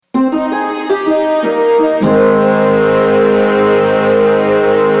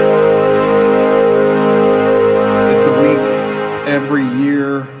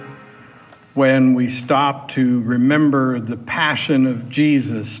stop to remember the passion of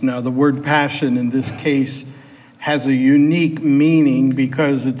Jesus. Now, the word passion in this case has a unique meaning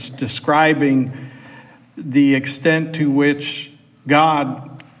because it's describing the extent to which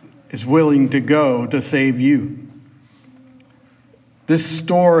God is willing to go to save you. This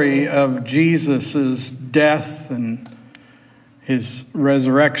story of Jesus' death and his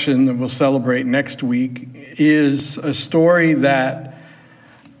resurrection that we'll celebrate next week is a story that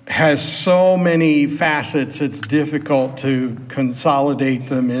has so many facets, it's difficult to consolidate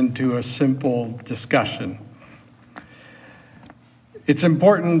them into a simple discussion. It's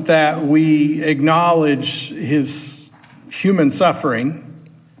important that we acknowledge his human suffering.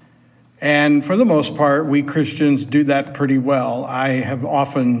 And for the most part, we Christians do that pretty well. I have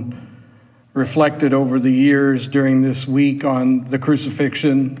often reflected over the years during this week on the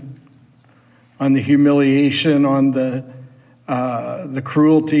crucifixion, on the humiliation, on the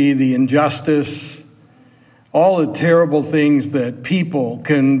cruelty, the injustice, all the terrible things that people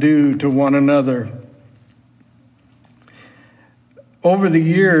can do to one another. Over the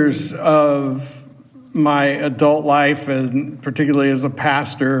years of my adult life, and particularly as a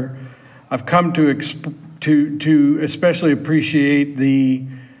pastor, I've come to especially appreciate the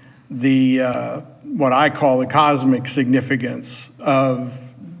what I call the cosmic significance of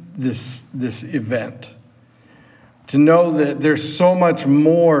this event. To know that there's so much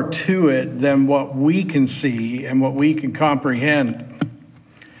more to it than what we can see and what we can comprehend.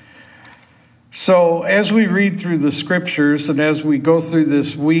 So as we read through the scriptures and as we go through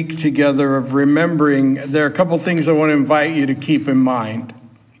this week together of remembering, there are a couple things I want to invite you to keep in mind.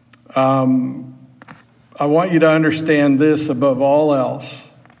 I want you to understand this above all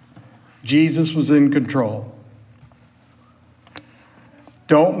else. Jesus was in control.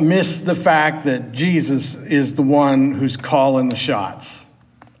 Don't miss the fact that Jesus is the one who's calling the shots.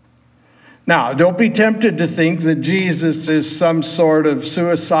 Now, don't be tempted to think that Jesus is some sort of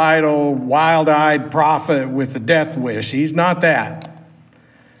suicidal, wild-eyed prophet with a death wish. He's not that.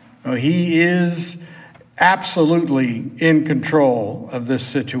 No, he is absolutely in control of this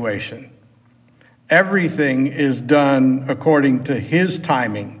situation. Everything is done according to his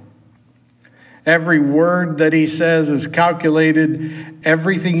timing. Every word that he says is calculated.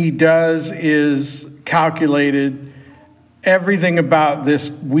 Everything he does is calculated. Everything about this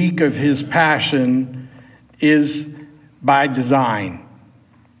week of his passion is by design.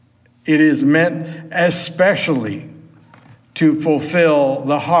 It is meant especially to fulfill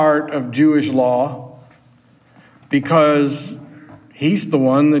the heart of Jewish law because he's the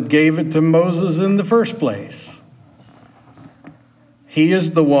one that gave it to Moses in the first place. He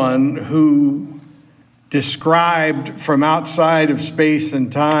is the one who described from outside of space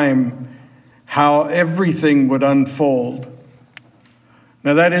and time how everything would unfold.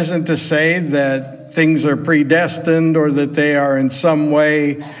 Now, that isn't to say that things are predestined or that they are in some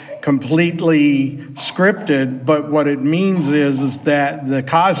way completely scripted, but what it means is that the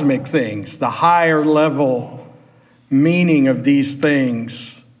cosmic things, the higher level meaning of these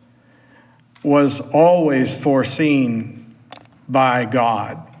things was always foreseen by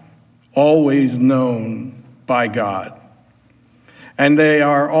God, always known by God. And they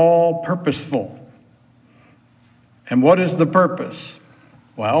are all purposeful. And what is the purpose?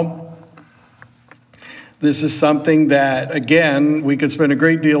 Well, this is something that, again, we could spend a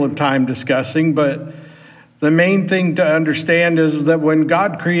great deal of time discussing, but the main thing to understand is that when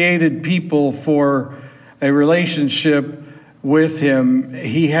God created people for a relationship with him,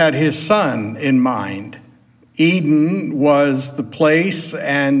 he had his son in mind. Eden was the place,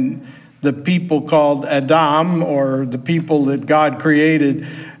 and the people called Adam, or the people that God created,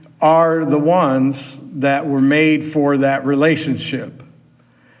 are the ones that were made for that relationship.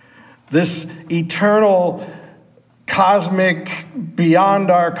 This eternal, cosmic, beyond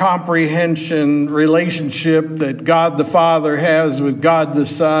our comprehension relationship that God the Father has with God the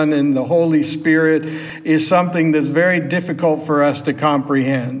Son and the Holy Spirit is something that's very difficult for us to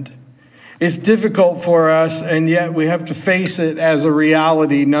comprehend. It's difficult for us, and yet we have to face it as a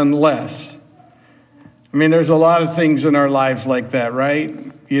reality nonetheless. I mean, there's a lot of things in our lives like that, right?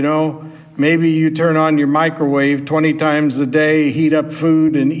 You know, maybe you turn on your microwave 20 times a day, heat up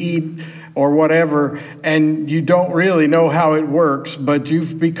food and eat or whatever, and you don't really know how it works, but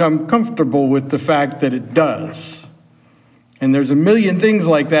you've become comfortable with the fact that it does. And there's a million things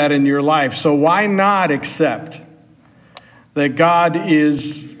like that in your life, so why not accept that God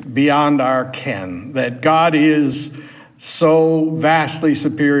is beyond our ken, that God is so vastly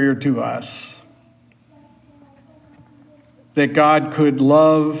superior to us, that God could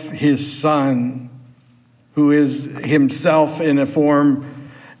love his Son, who is himself in a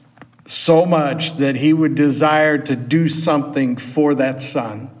form so much that he would desire to do something for that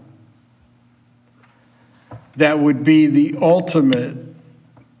son that would be the ultimate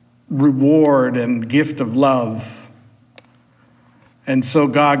reward and gift of love. And so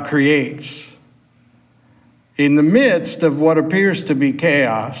God creates, in the midst of what appears to be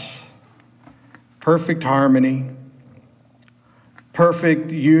chaos, perfect harmony, perfect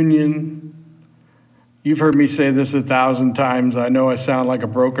union. You've heard me say this 1,000 times. I know I sound like a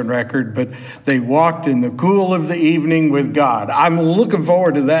broken record, but they walked in the cool of the evening with God. I'm looking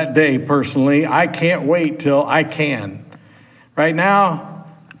forward to that day personally. I can't wait till I can. Right now,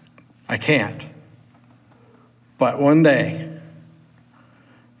 I can't. But one day,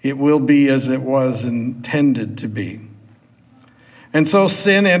 it will be as it was intended to be. And so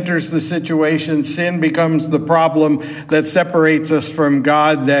sin enters the situation. Sin becomes the problem that separates us from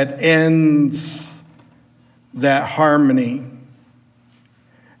God, that ends that harmony.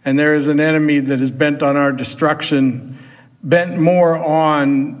 And there is an enemy that is bent on our destruction, bent more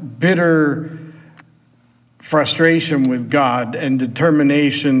on bitter frustration with God and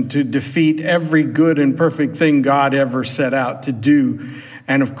determination to defeat every good and perfect thing God ever set out to do,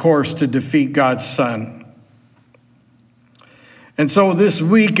 and of course to defeat God's Son. And so this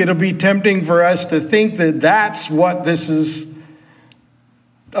week it'll be tempting for us to think that that's what this is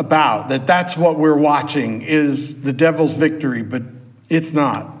about, that that's what we're watching is the devil's victory, but it's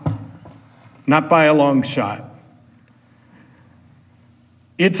not by a long shot.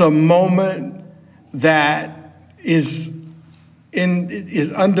 It's a moment that is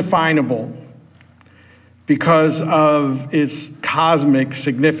undefinable because of its cosmic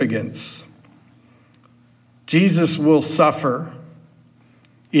significance. Jesus will suffer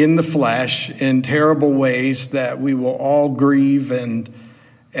in the flesh in terrible ways that we will all grieve and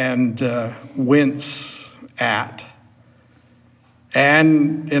wince at.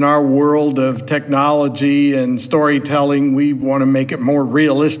 And in our world of technology and storytelling, we want to make it more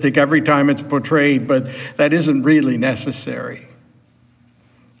realistic every time it's portrayed, but that isn't really necessary.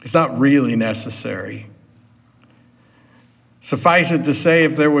 It's not really necessary. Suffice it to say,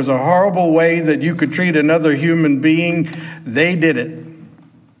 if there was a horrible way that you could treat another human being, they did it.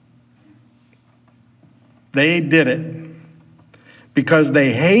 They did it because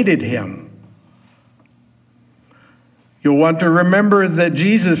they hated him. You'll want to remember that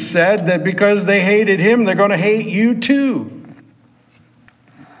Jesus said that because they hated him, they're going to hate you too.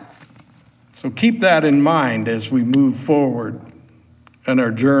 So keep that in mind as we move forward in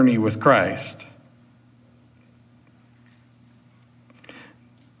our journey with Christ.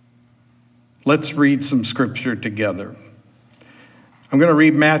 Let's read some scripture together. I'm going to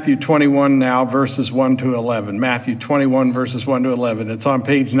read Matthew 21 now, verses 1 to 11. Matthew 21, verses 1 to 11. It's on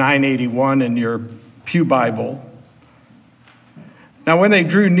page 981 in your Pew Bible. Now, when they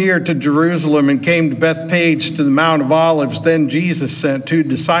drew near to Jerusalem and came to Bethphage to the Mount of Olives, then Jesus sent 2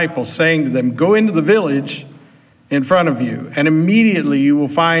 disciples, saying to them, "Go into the village in front of you, and immediately you will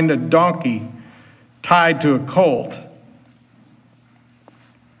find a donkey tied to a colt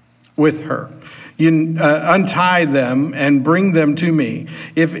with her. You untie them and bring them to me.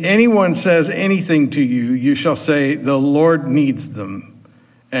 If anyone says anything to you, you shall say, 'The Lord needs them,'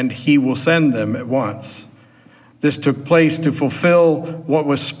 and he will send them at once." This took place to fulfill what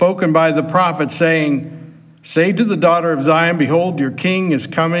was spoken by the prophet, saying, "Say to the daughter of Zion, behold, your king is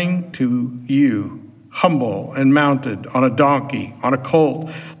coming to you, humble and mounted on a donkey, on a colt,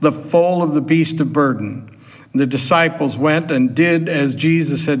 the foal of the beast of burden." The disciples went and did as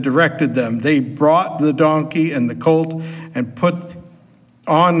Jesus had directed them. They brought the donkey and the colt and put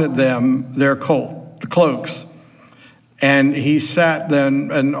on them their cloaks, and he sat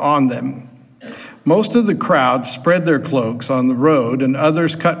then and on them. Most of the crowd spread their cloaks on the road, and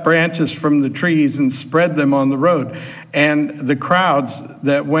others cut branches from the trees and spread them on the road. And the crowds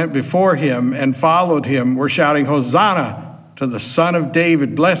that went before him and followed him were shouting, "Hosanna to the Son of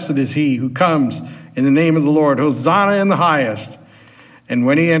David! Blessed is he who comes in the name of the Lord! Hosanna in the highest!" And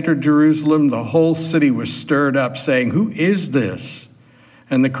when he entered Jerusalem, the whole city was stirred up, saying, "Who is this?"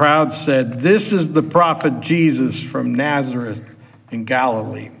 And the crowd said, "This is the prophet Jesus from Nazareth in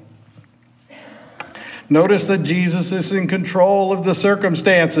Galilee." Notice that Jesus is in control of the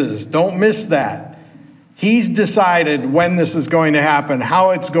circumstances. Don't miss that. He's decided when this is going to happen,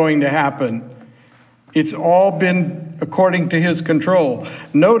 how it's going to happen. It's all been according to his control.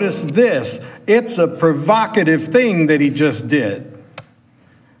 Notice this. It's a provocative thing that he just did.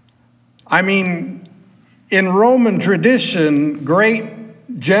 I mean, in Roman tradition, great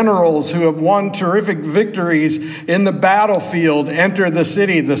generals who have won terrific victories in the battlefield enter the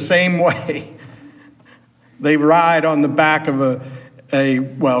city the same way. They ride on the back of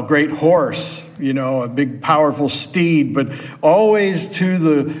great horse, a big powerful steed, but always to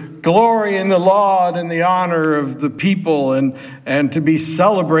the glory and the laud and the honor of the people and to be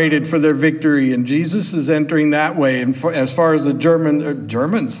celebrated for their victory. And Jesus is entering that way. And as far as the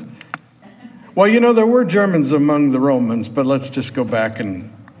Germans, well, there were Germans among the Romans, but let's just go back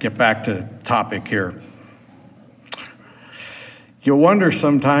and get back to topic here. You'll wonder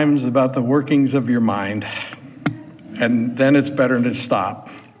sometimes about the workings of your mind, and then it's better to stop.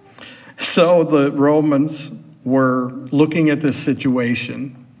 So the Romans were looking at this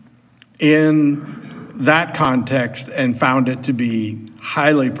situation in that context and found it to be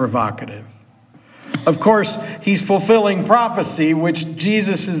highly provocative. Of course, he's fulfilling prophecy, which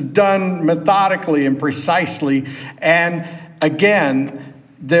Jesus has done methodically and precisely. And again,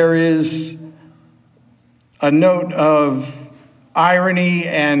 there is a note of irony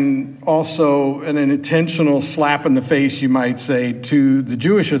and also an intentional slap in the face, you might say, to the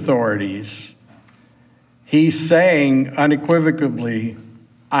Jewish authorities. He's saying unequivocally,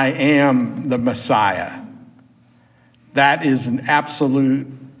 I am the Messiah. That is an absolute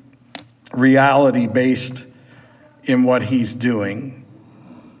reality based in what he's doing.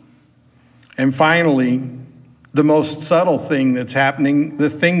 And finally, the most subtle thing that's happening, the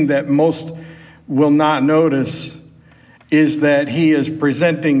thing that most will not notice, is that he is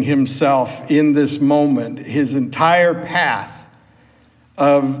presenting himself in this moment. His entire path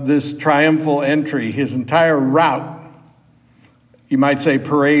of this triumphal entry, his entire route, you might say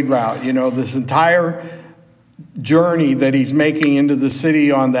parade route, this entire journey that he's making into the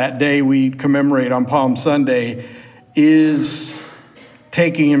city on that day we commemorate on Palm Sunday, is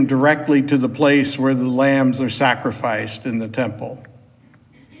taking him directly to the place where the lambs are sacrificed in the temple.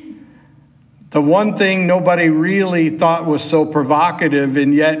 The one thing nobody really thought was so provocative,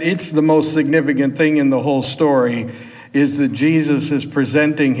 and yet it's the most significant thing in the whole story, is that Jesus is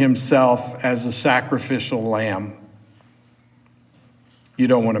presenting himself as a sacrificial lamb. You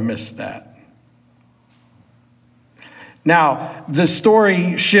don't want to miss that. Now, the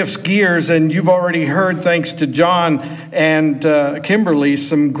story shifts gears, and you've already heard, thanks to John and Kimberly,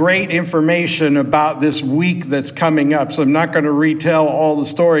 some great information about this week that's coming up. So I'm not going to retell all the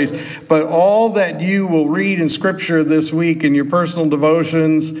stories, but all that you will read in Scripture this week in your personal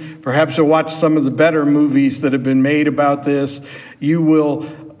devotions, perhaps you'll watch some of the better movies that have been made about this. You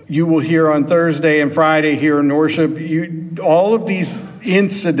will hear on Thursday and Friday here in worship. All of these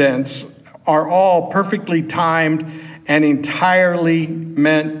incidents are all perfectly timed and entirely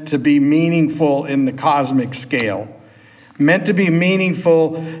meant to be meaningful in the cosmic scale. Meant to be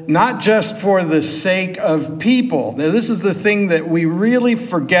meaningful, not just for the sake of people. Now, this is the thing that we really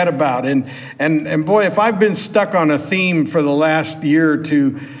forget about. And boy, if I've been stuck on a theme for the last year or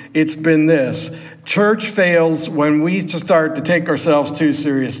two, it's been this. Church fails when we start to take ourselves too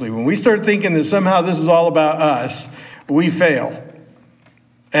seriously. When we start thinking that somehow this is all about us, we fail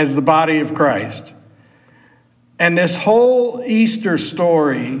as the body of Christ. And this whole Easter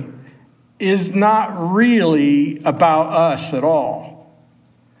story is not really about us at all.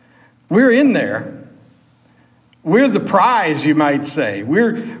 We're in there. We're the prize, you might say.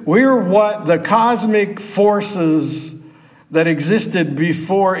 We're what the cosmic forces that existed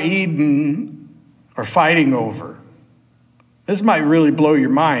before Eden are fighting over. This might really blow your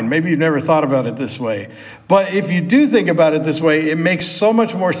mind. Maybe you've never thought about it this way. But if you do think about it this way, it makes so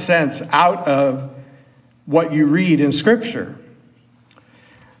much more sense out of what you read in Scripture.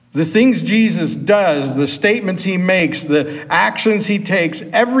 The things Jesus does, the statements he makes, the actions he takes,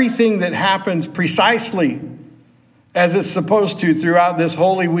 everything that happens precisely as it's supposed to throughout this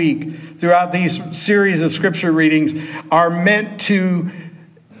Holy Week, throughout these series of Scripture readings, are meant to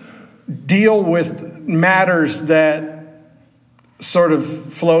deal with matters that sort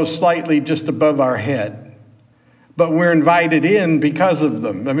of flow slightly just above our head. But we're invited in because of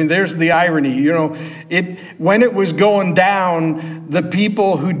them. I mean, there's the irony. When it was going down, the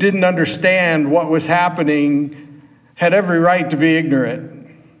people who didn't understand what was happening had every right to be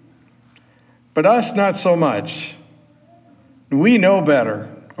ignorant. But us, not so much. We know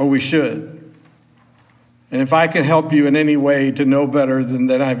better, or we should. And if I can help you in any way to know better,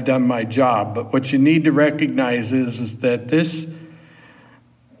 then I've done my job. But what you need to recognize is that this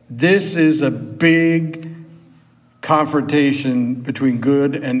is a big confrontation between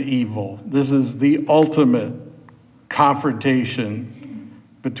good and evil. This is the ultimate confrontation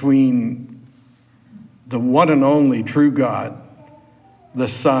between the one and only true God, the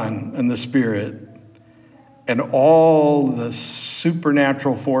Son, and the Spirit, and all the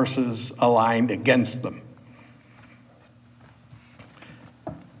supernatural forces aligned against them.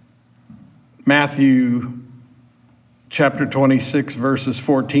 Matthew chapter 26, verses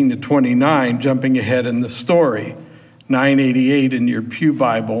 14 to 29, jumping ahead in the story, 988 in your Pew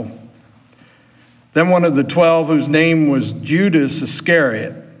Bible. Then one of the 12, whose name was Judas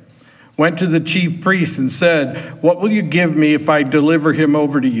Iscariot, went to the chief priests and said, "What will you give me if I deliver him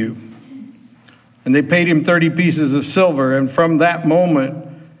over to you?" And they paid him 30 pieces of silver, and from that moment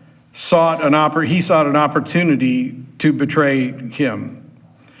he sought an opportunity to betray him.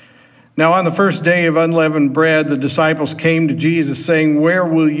 Now on the first day of unleavened bread, the disciples came to Jesus saying, "Where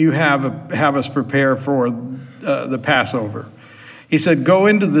will you have us prepare for the Passover?" He said, "Go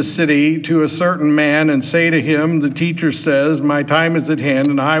into the city to a certain man and say to him, 'The teacher says, my time is at hand,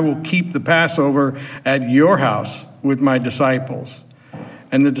 and I will keep the Passover at your house with my disciples.'"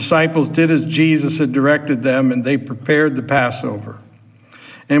 And the disciples did as Jesus had directed them, and they prepared the Passover.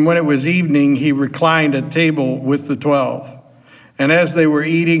 And when it was evening, he reclined at table with the 12. And as they were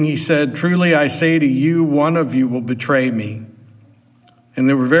eating, he said, "Truly I say to you, one of you will betray me." And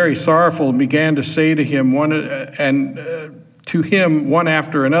they were very sorrowful and began to say to him one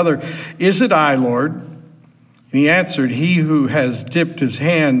after another, "Is it I, Lord?" And he answered, "He who has dipped his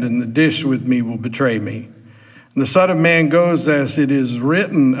hand in the dish with me will betray me. And the Son of Man goes as it is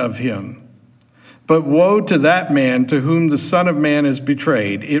written of him. But woe to that man to whom the Son of Man is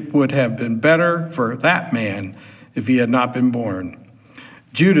betrayed. It would have been better for that man if he had not been born."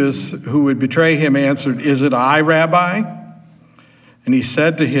 Judas, who would betray him, answered, "Is it I, Rabbi?" And he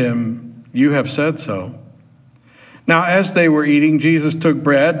said to him, "You have said so." Now as they were eating, Jesus took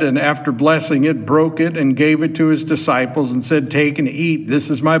bread, and after blessing it, broke it and gave it to his disciples and said, "Take and eat, this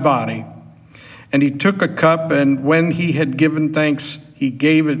is my body." And he took a cup, and when he had given thanks, he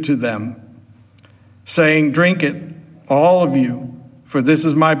gave it to them, saying, "Drink it, all of you, for this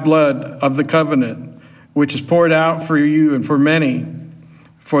is my blood of the covenant, which is poured out for you and for many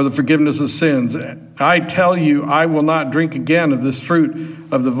for the forgiveness of sins. I tell you, I will not drink again of this fruit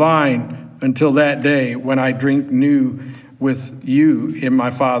of the vine until that day when I drink new with you in my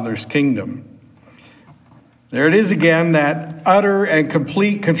Father's kingdom." There it is again, that utter and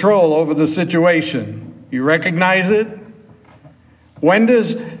complete control over the situation. You recognize it? When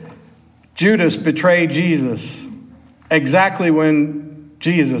does Judas betray Jesus? Exactly when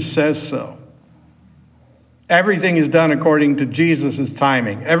Jesus says so. Everything is done according to Jesus'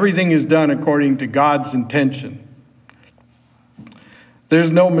 timing. Everything is done according to God's intention.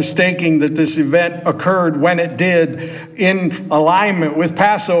 There's no mistaking that this event occurred when it did, in alignment with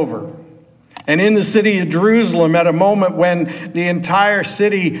Passover. And in the city of Jerusalem, at a moment when the entire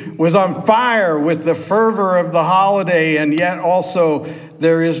city was on fire with the fervor of the holiday, and yet also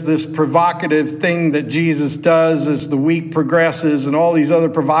there is this provocative thing that Jesus does as the week progresses, and all these other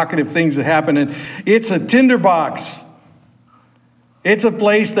provocative things that happen. And it's a tinderbox. It's a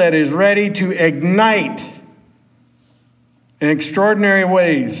place that is ready to ignite in extraordinary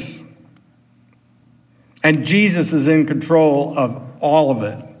ways. And Jesus is in control of all of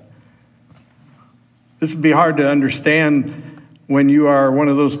it. This would be hard to understand when you are one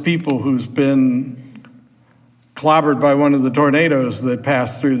of those people who's been clobbered by one of the tornadoes that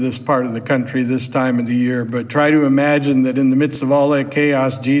pass through this part of the country this time of the year. But try to imagine that in the midst of all that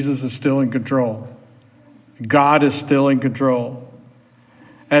chaos, Jesus is still in control. God is still in control.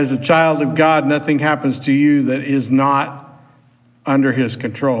 As a child of God, nothing happens to you that is not under his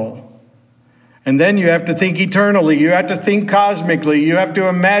control. And then you have to think eternally. You have to think cosmically. You have to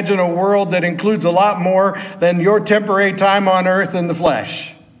imagine a world that includes a lot more than your temporary time on earth in the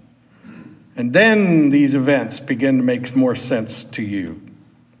flesh. And then these events begin to make more sense to you.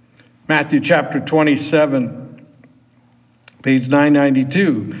 Matthew chapter 27, page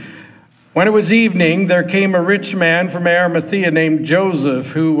 992. When it was evening, there came a rich man from Arimathea named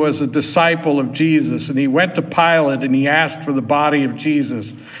Joseph, who was a disciple of Jesus. And he went to Pilate and he asked for the body of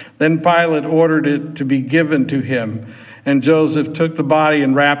Jesus. Then Pilate ordered it to be given to him. And Joseph took the body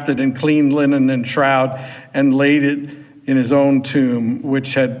and wrapped it in clean linen and shroud and laid it in his own tomb,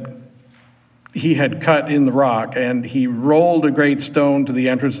 which he had cut in the rock. And he rolled a great stone to the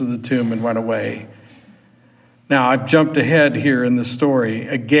entrance of the tomb and went away. Now, I've jumped ahead here in the story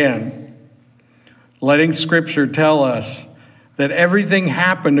again, letting Scripture tell us that everything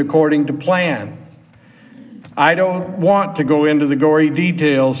happened according to plan. I don't want to go into the gory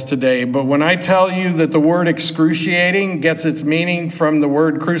details today, but when I tell you that the word excruciating gets its meaning from the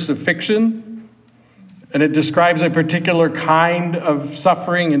word crucifixion, and it describes a particular kind of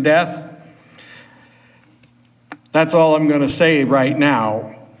suffering and death, that's all I'm going to say right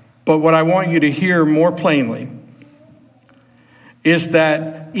now. But what I want you to hear more plainly is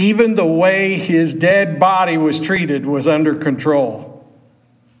that even the way his dead body was treated was under control.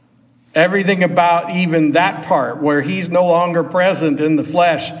 Everything about even that part where he's no longer present in the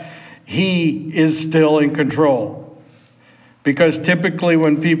flesh, he is still in control. Because typically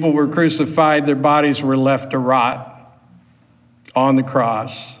when people were crucified, their bodies were left to rot on the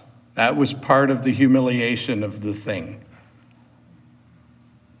cross. That was part of the humiliation of the thing.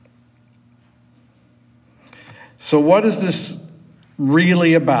 So what is this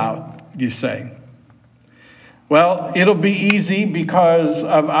really about, you say? Well, it'll be easy because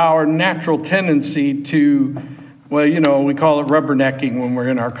of our natural tendency to, we call it rubbernecking when we're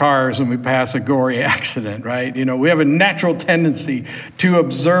in our cars and we pass a gory accident, right? We have a natural tendency to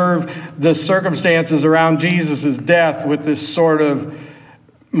observe the circumstances around Jesus' death with this sort of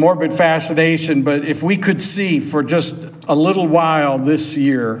morbid fascination. But if we could see for just a little while this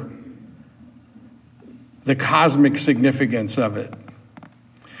year the cosmic significance of it.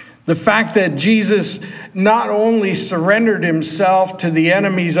 The fact that Jesus not only surrendered himself to the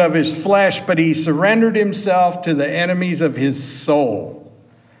enemies of his flesh, but he surrendered himself to the enemies of his soul,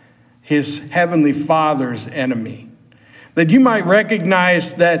 his heavenly Father's enemy. That you might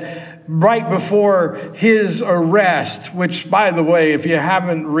recognize that right before his arrest, which, by the way, if you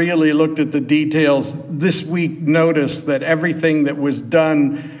haven't really looked at the details this week, notice that everything that was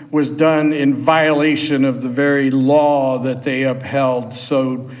done in violation of the very law that they upheld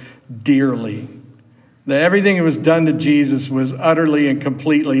so dearly. That everything that was done to Jesus was utterly and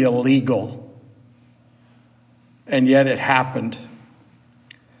completely illegal. And yet it happened.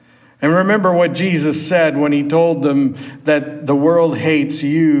 And remember what Jesus said when he told them that the world hates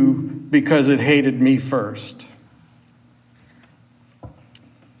you because it hated me first.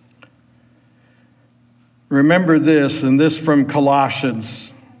 Remember this, and this from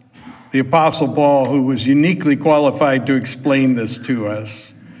Colossians. The Apostle Paul, who was uniquely qualified to explain this to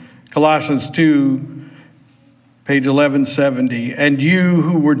us. Colossians 2, page 1170. And you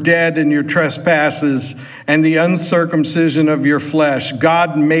who were dead in your trespasses and the uncircumcision of your flesh,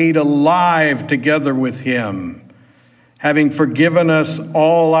 God made alive together with him, having forgiven us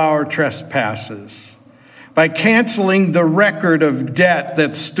all our trespasses, by canceling the record of debt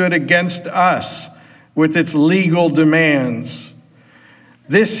that stood against us with its legal demands.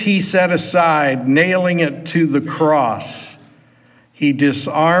 This he set aside, nailing it to the cross. He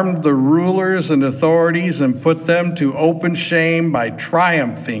disarmed the rulers and authorities and put them to open shame by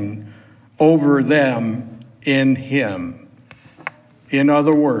triumphing over them in him. In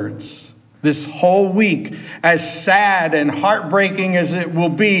other words, this whole week, as sad and heartbreaking as it will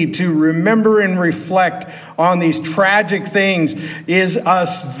be to remember and reflect on these tragic things, is a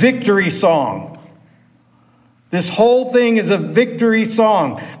victory song. This whole thing is a victory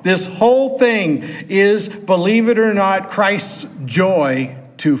song. This whole thing is, believe it or not, Christ's joy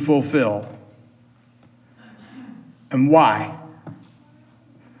to fulfill. And why?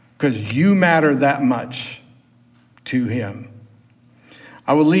 Because you matter that much to him.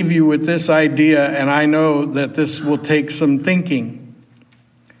 I will leave you with this idea, and I know that this will take some thinking.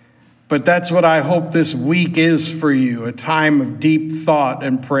 But that's what I hope this week is for you, a time of deep thought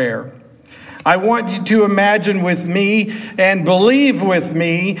and prayer. I want you to imagine with me and believe with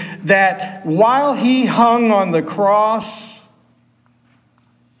me that while he hung on the cross,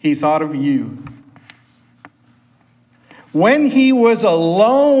 he thought of you. When he was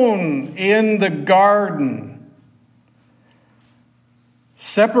alone in the garden,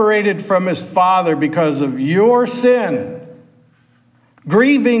 separated from his Father because of your sin,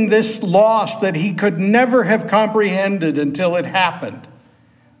 grieving this loss that he could never have comprehended until it happened,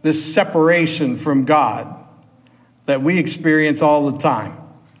 this separation from God that we experience all the time.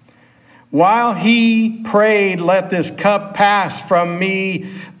 While he prayed, let this cup pass from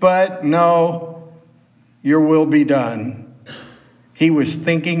me, but no, your will be done. He was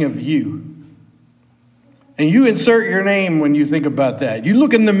thinking of you. And you insert your name when you think about that. You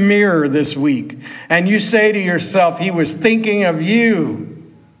look in the mirror this week and you say to yourself, he was thinking of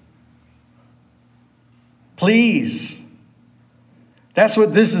you. Please. That's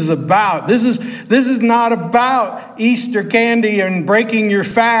what this is about. This is not about Easter candy and breaking your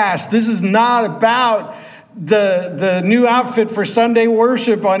fast. This is not about the new outfit for Sunday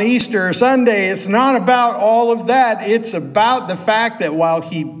worship on Easter Sunday. It's not about all of that. It's about the fact that while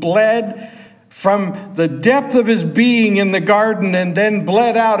he bled from the depth of his being in the garden and then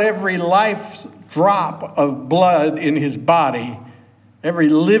bled out every life drop of blood in his body, every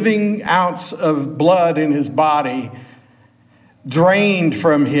living ounce of blood in his body, drained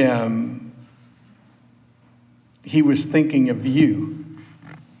from him, he was thinking of you.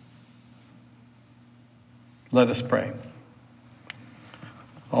 Let us pray.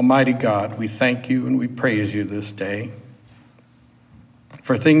 Almighty God, we thank you and we praise you this day.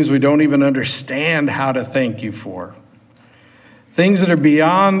 for things we don't even understand how to thank you for, things that are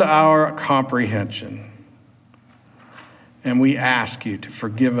beyond our comprehension. And we ask you to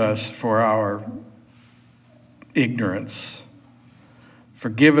forgive us for our ignorance.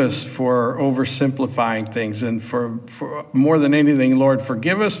 Forgive us for oversimplifying things. And for more than anything, Lord,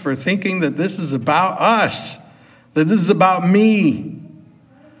 forgive us for thinking that this is about us, that this is about me.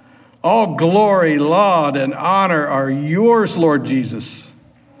 All glory, laud, and honor are yours, Lord Jesus,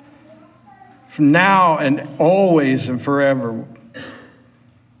 from now and always and forever.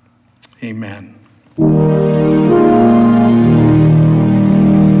 Amen.